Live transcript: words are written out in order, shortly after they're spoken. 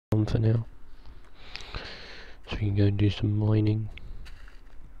for now. So we can go and do some mining.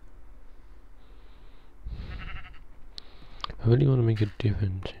 I really want to make a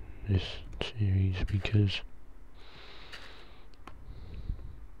difference in this series because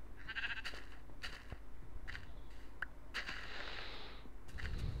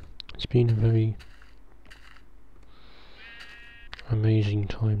it's been a very amazing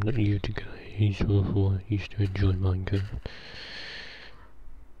time that you guys who used to enjoy Minecraft.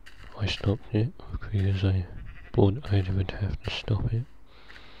 I stopped it because I thought I would have to stop it.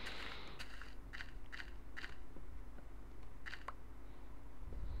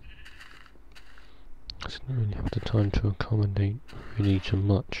 I didn't really have the time to accommodate really too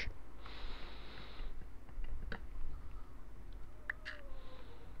much.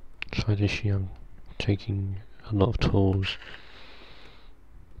 So this year I'm taking a lot of tools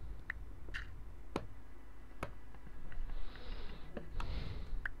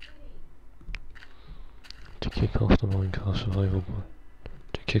to kick off the Minecraft survival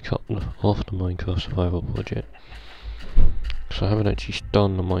off the Minecraft survival project. So I haven't actually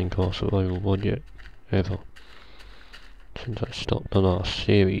done the Minecraft survival project ever since I stopped the last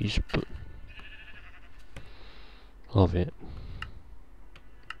series of it.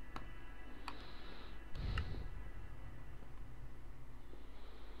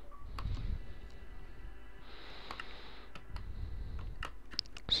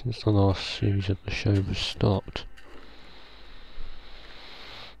 Since the last series of the show was stopped.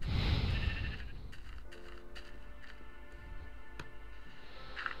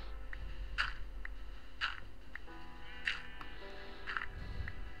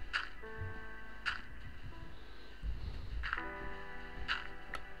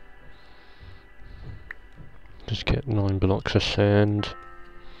 Just get 9 blocks of sand.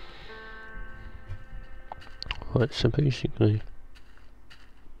 Right, so basically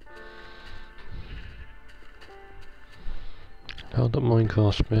now that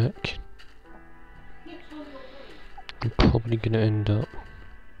Minecraft's back, I'm probably going to end up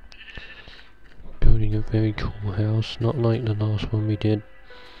building a very cool house, not like the last one we did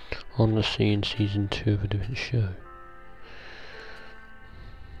on the sea in season 2 of a different show.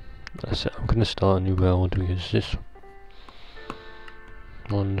 That's it, I'm going to start a new world because this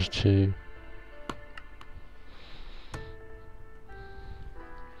one's too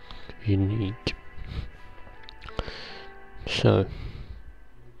unique. So,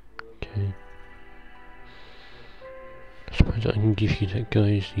 okay. I suppose I can give you that,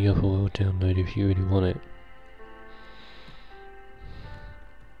 guys, the Otherworld download if you really want it.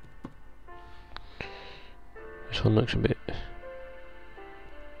 This one looks a bit...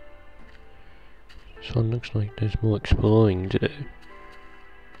 This one looks like there's more exploring to do.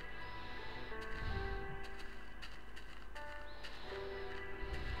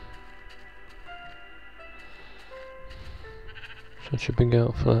 Such a big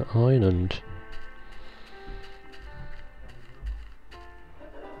out flat island.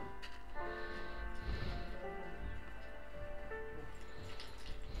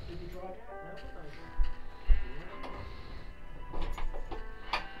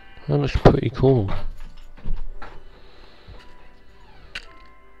 That looks pretty cool.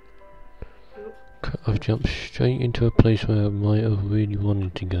 I've jumped straight into a place where I might have really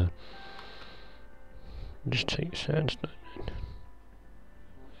wanted to go. Just take sandstone in.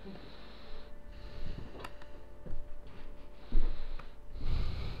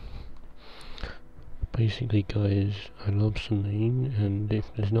 Basically, guys, I love Celine, and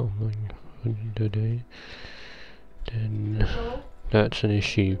if there's not Minecraft today, then that's an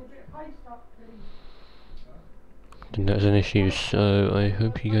issue. So I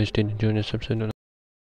hope you guys did enjoy this episode.